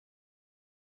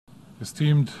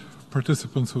Esteemed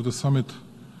participants of the summit,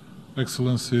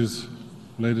 Excellencies,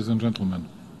 ladies and gentlemen,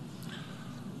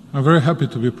 I'm very happy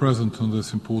to be present on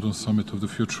this important summit of the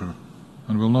future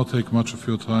and will not take much of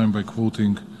your time by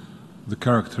quoting the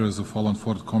characters of Alan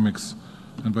Ford comics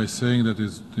and by saying that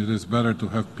it is better to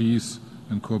have peace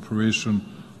and cooperation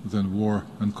than war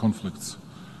and conflicts,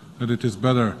 that it is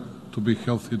better to be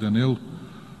healthy than ill,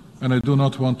 and I do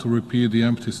not want to repeat the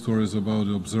empty stories about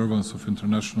the observance of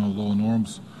international law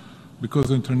norms,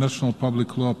 because international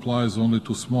public law applies only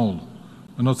to small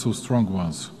and not so strong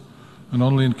ones, and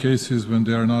only in cases when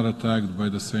they are not attacked by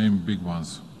the same big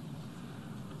ones.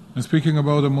 And speaking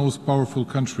about the most powerful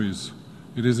countries,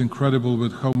 it is incredible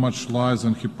with how much lies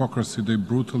and hypocrisy they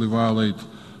brutally violate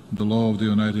the law of the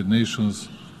United Nations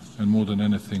and, more than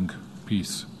anything,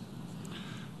 peace.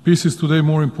 Peace is today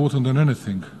more important than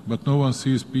anything, but no one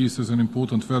sees peace as an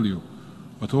important value.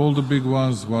 But all the big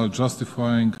ones, while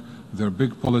justifying their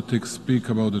big politics, speak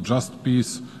about a just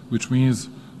peace, which means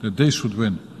that they should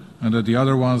win, and that the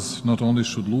other ones not only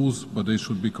should lose, but they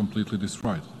should be completely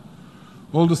destroyed.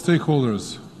 All the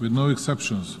stakeholders, with no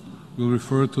exceptions, will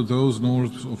refer to those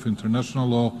norms of international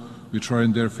law which are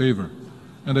in their favor,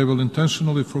 and they will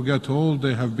intentionally forget all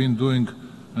they have been doing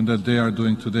and that they are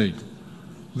doing today.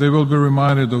 They will be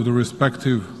reminded of the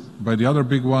respective by the other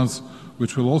big ones,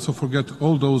 which will also forget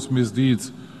all those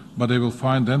misdeeds, but they will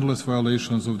find endless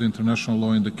violations of the international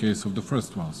law in the case of the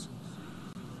first ones.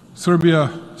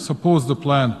 Serbia supports the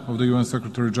plan of the UN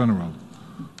Secretary General.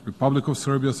 The Republic of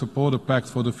Serbia supports a pact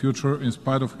for the future in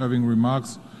spite of having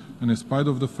remarks and in spite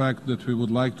of the fact that we would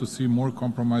like to see more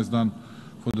compromise done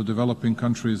for the developing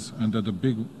countries and that the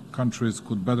big countries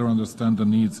could better understand the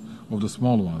needs of the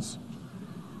small ones.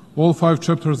 All 5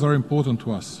 chapters are important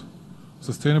to us: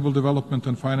 sustainable development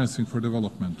and financing for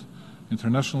development,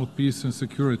 international peace and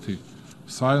security,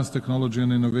 science, technology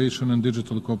and innovation and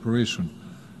digital cooperation,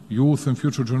 youth and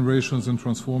future generations and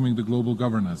transforming the global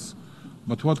governance.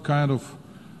 But what kind of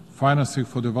financing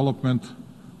for development,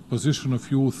 position of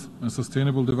youth and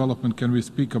sustainable development can we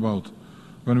speak about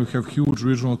when we have huge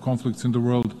regional conflicts in the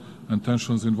world and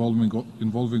tensions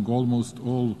involving almost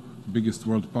all biggest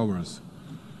world powers?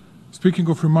 Speaking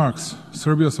of remarks,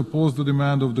 Serbia supports the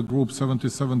demand of the Group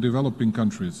 77 developing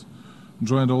countries,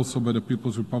 joined also by the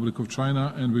People's Republic of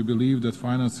China, and we believe that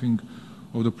financing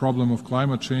of the problem of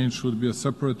climate change should be a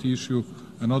separate issue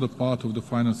and not a part of the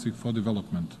financing for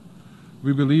development.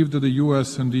 We believe that the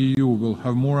US and the EU will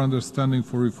have more understanding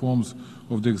for reforms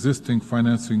of the existing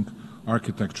financing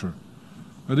architecture.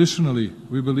 Additionally,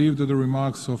 we believe that the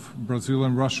remarks of Brazil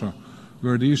and Russia,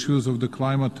 where the issues of the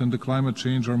climate and the climate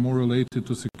change are more related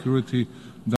to security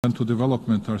than to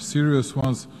development, are serious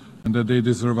ones and that they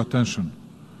deserve attention.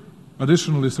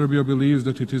 Additionally, Serbia believes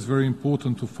that it is very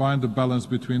important to find a balance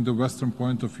between the Western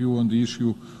point of view on the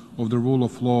issue of the rule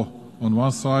of law on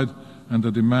one side and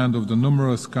the demand of the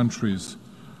numerous countries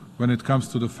when it comes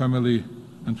to the family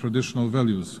and traditional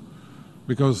values.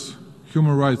 Because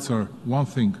human rights are one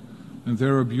thing, and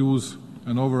their abuse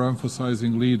and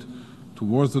overemphasizing lead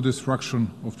towards the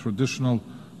destruction of traditional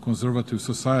conservative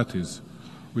societies,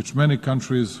 which many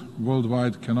countries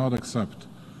worldwide cannot accept,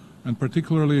 and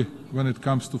particularly when it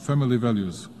comes to family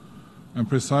values. And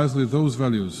precisely those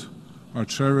values are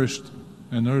cherished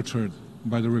and nurtured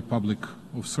by the Republic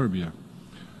of Serbia.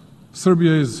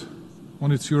 Serbia is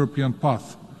on its European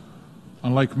path.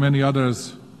 Unlike many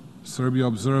others, Serbia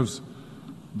observes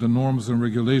the norms and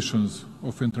regulations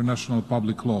of international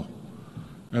public law.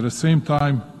 At the same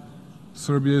time,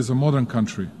 Serbia is a modern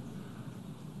country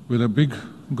with a big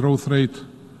growth rate,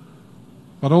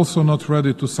 but also not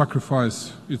ready to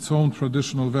sacrifice its own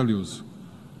traditional values,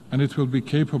 and it will be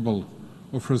capable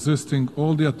of resisting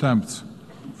all the attempts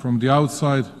from the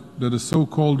outside that the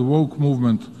so-called woke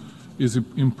movement is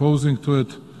imposing to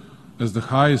it as the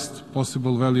highest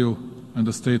possible value and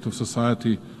the state of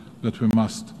society that we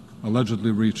must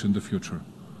allegedly reach in the future.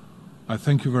 I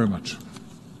thank you very much.